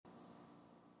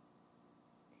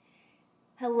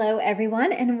Hello,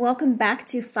 everyone, and welcome back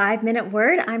to 5-Minute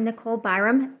Word. I'm Nicole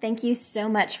Byram. Thank you so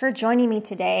much for joining me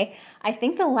today. I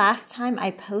think the last time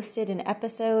I posted an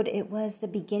episode, it was the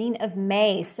beginning of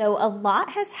May. So a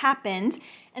lot has happened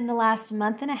in the last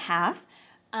month and a half.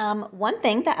 One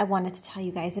thing that I wanted to tell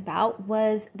you guys about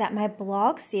was that my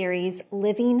blog series,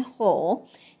 Living Whole,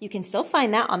 you can still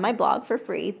find that on my blog for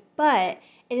free, but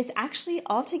it is actually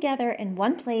all together in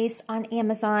one place on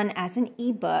Amazon as an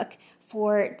ebook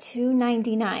for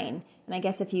 $2.99. And I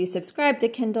guess if you subscribe to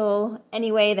Kindle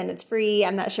anyway, then it's free.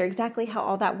 I'm not sure exactly how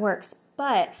all that works,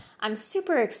 but I'm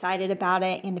super excited about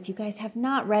it. And if you guys have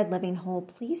not read Living Whole,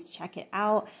 please check it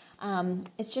out.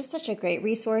 It's just such a great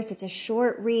resource. It's a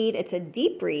short read. It's a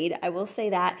deep read, I will say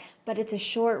that, but it's a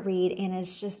short read, and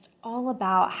it's just all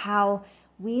about how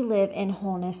we live in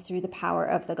wholeness through the power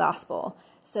of the gospel.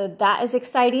 So that is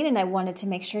exciting, and I wanted to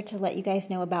make sure to let you guys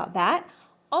know about that.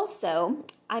 Also,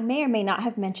 I may or may not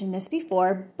have mentioned this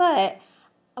before, but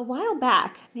a while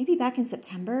back, maybe back in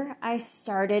September, I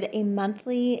started a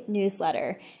monthly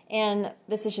newsletter. And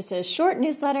this is just a short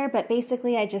newsletter, but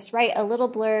basically I just write a little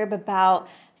blurb about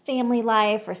family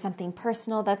life or something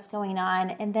personal that's going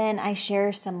on. And then I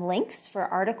share some links for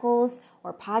articles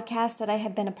or podcasts that I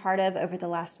have been a part of over the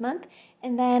last month.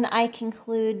 And then I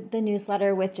conclude the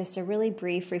newsletter with just a really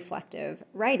brief reflective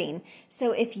writing.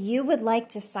 So if you would like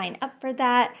to sign up for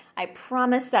that, I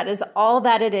promise that is all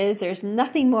that it is. There's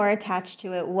nothing more attached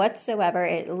to it whatsoever.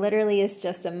 It literally is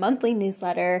just a monthly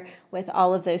newsletter with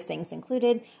all of those things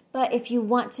included. But if you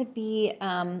want to be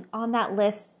on that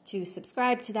list to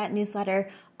subscribe to that newsletter,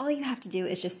 all you have to do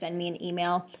is just send me an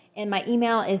email. And my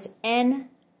email is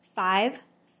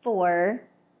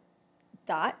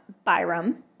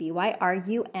n54.byrum,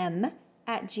 B-Y-R-U-M,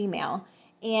 @gmail.com.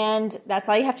 And that's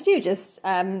all you have to do. Just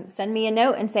send me a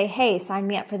note and say, hey, sign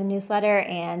me up for the newsletter,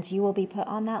 and you will be put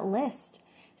on that list.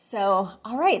 So,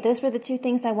 all right, those were the two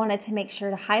things I wanted to make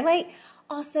sure to highlight.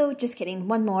 Also, just kidding,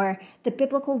 one more. The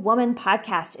Biblical Woman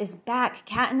podcast is back.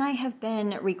 Kat and I have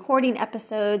been recording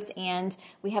episodes, and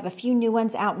we have a few new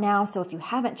ones out now. So if you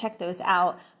haven't checked those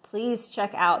out, please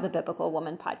check out the Biblical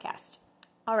Woman podcast.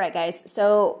 All right, guys.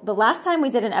 So the last time we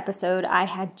did an episode, I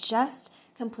had just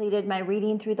completed my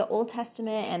reading through the Old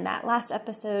Testament, and that last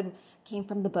episode came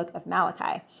from the book of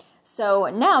Malachi. So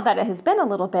now that it has been a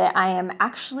little bit, I am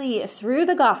actually through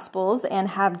the Gospels and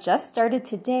have just started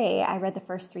today. I read the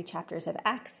first 3 chapters of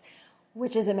Acts,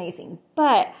 which is amazing.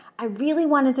 But I really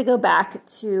wanted to go back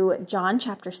to John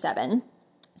chapter 7.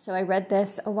 So I read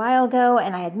this a while ago,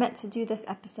 and I had meant to do this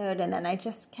episode, and then I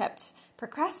just kept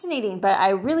procrastinating. But I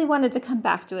really wanted to come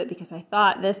back to it because I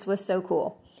thought this was so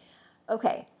cool.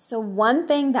 Okay, so one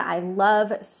thing that I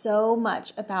love so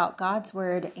much about God's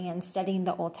Word and studying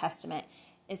the Old Testament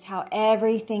is how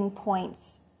everything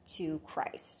points to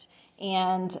Christ.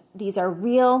 And these are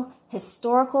real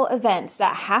historical events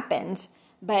that happened,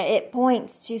 but it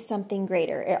points to something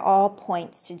greater. It all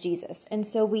points to Jesus. And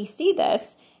so we see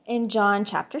this in John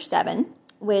chapter 7,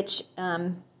 which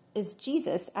is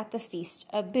Jesus at the Feast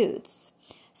of Booths.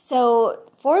 So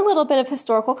for a little bit of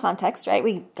historical context, right,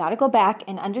 we got to go back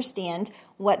and understand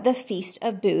what the Feast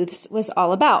of Booths was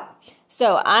all about.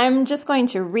 So I'm just going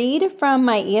to read from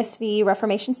my ESV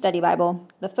Reformation Study Bible,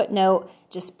 the footnote,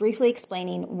 just briefly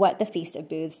explaining what the Feast of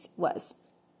Booths was.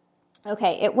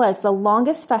 Okay, it was the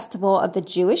longest festival of the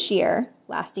Jewish year,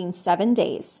 lasting 7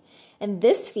 days. And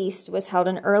this feast was held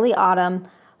in early autumn,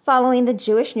 following the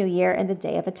Jewish New Year and the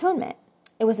Day of Atonement.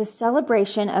 It was a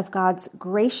celebration of God's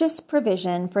gracious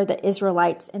provision for the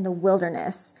Israelites in the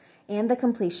wilderness and the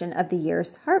completion of the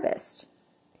year's harvest.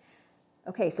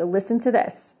 Okay, so listen to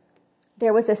this.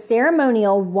 There was a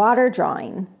ceremonial water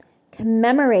drawing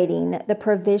commemorating the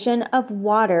provision of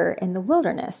water in the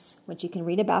wilderness, which you can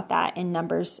read about that in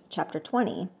Numbers chapter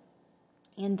 20.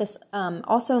 And this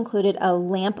also included a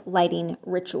lamp lighting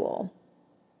ritual.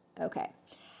 Okay.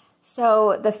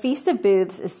 So the Feast of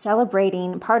Booths is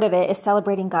celebrating, part of it is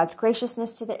celebrating God's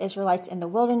graciousness to the Israelites in the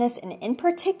wilderness, and in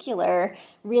particular,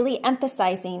 really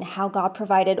emphasizing how God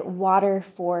provided water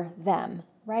for them,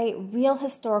 right? Real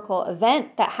historical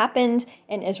event that happened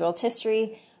in Israel's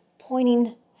history,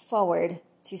 pointing forward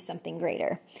to something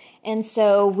greater. And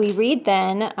so we read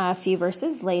then a few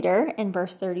verses later in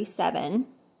verse 37,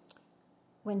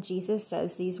 when Jesus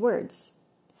says these words.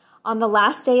 On the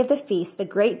last day of the feast, the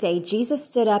great day, Jesus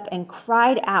stood up and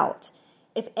cried out,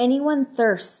 "If anyone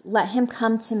thirsts, let him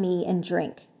come to me and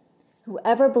drink.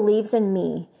 Whoever believes in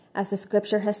me, as the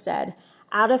scripture has said,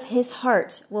 out of his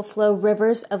heart will flow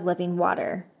rivers of living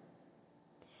water."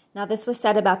 Now this was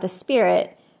said about the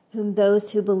Spirit, whom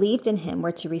those who believed in him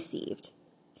were to receive.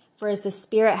 For as the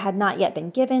Spirit had not yet been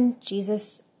given,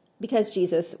 Jesus because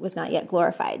Jesus was not yet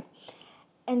glorified.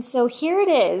 And so here it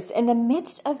is in the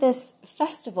midst of this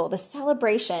festival, the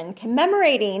celebration,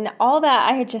 commemorating all that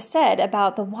I had just said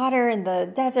about the water and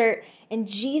the desert. And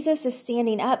Jesus is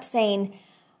standing up saying,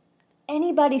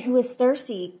 anybody who is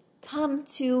thirsty, come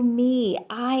to me.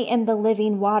 I am the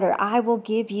living water. I will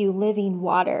give you living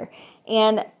water.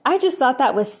 And I just thought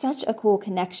that was such a cool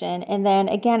connection. And then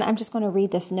again, I'm just going to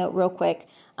read this note real quick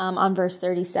on verse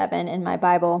 37 in my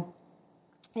Bible.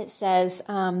 It says,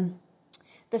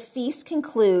 the feast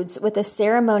concludes with a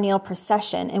ceremonial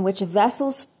procession in which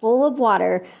vessels full of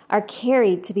water are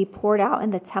carried to be poured out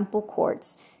in the temple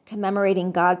courts,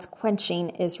 commemorating God's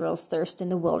quenching Israel's thirst in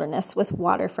the wilderness with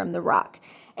water from the rock.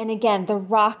 And again, the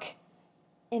rock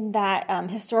in that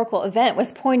historical event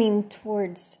was pointing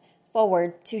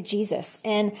forward to Jesus.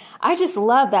 And I just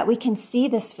love that we can see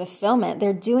this fulfillment.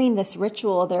 They're doing this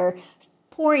ritual. They're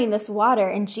pouring this water,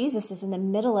 and Jesus is in the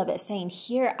middle of it saying,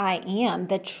 here I am,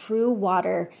 the true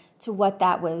water, to what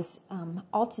that was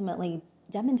ultimately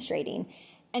demonstrating.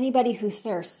 Anybody who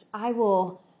thirsts, I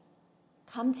will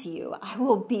come to you. I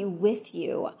will be with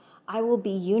you. I will be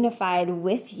unified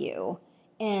with you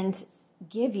and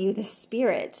give you the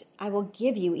Spirit. I will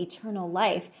give you eternal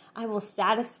life. I will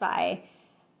satisfy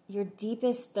your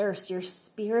deepest thirst, your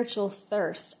spiritual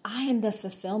thirst. I am the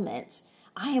fulfillment.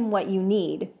 I am what you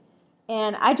need.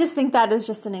 And I just think that is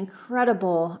just an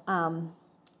incredible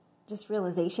just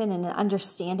realization and an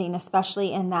understanding,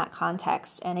 especially in that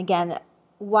context. And again,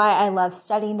 why I love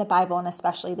studying the Bible and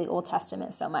especially the Old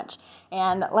Testament so much.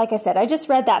 And like I said, I just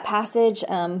read that passage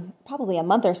probably a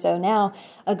month or so now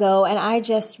ago, and I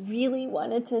just really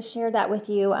wanted to share that with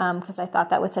you because I thought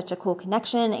that was such a cool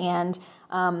connection. And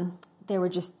there were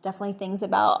just definitely things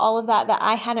about all of that that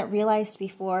I hadn't realized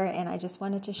before, and I just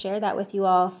wanted to share that with you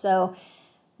all. So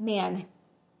man,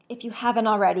 if you haven't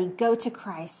already, go to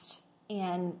Christ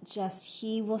and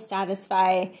He will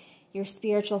satisfy your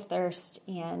spiritual thirst,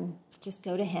 and just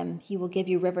go to Him. He will give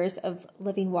you rivers of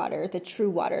living water, the true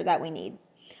water that we need.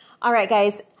 All right,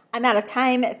 guys, I'm out of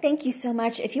time. Thank you so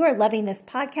much. If you are loving this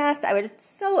podcast, I would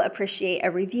so appreciate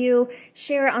a review,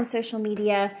 share it on social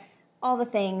media, all the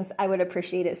things. I would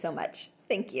appreciate it so much.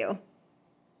 Thank you.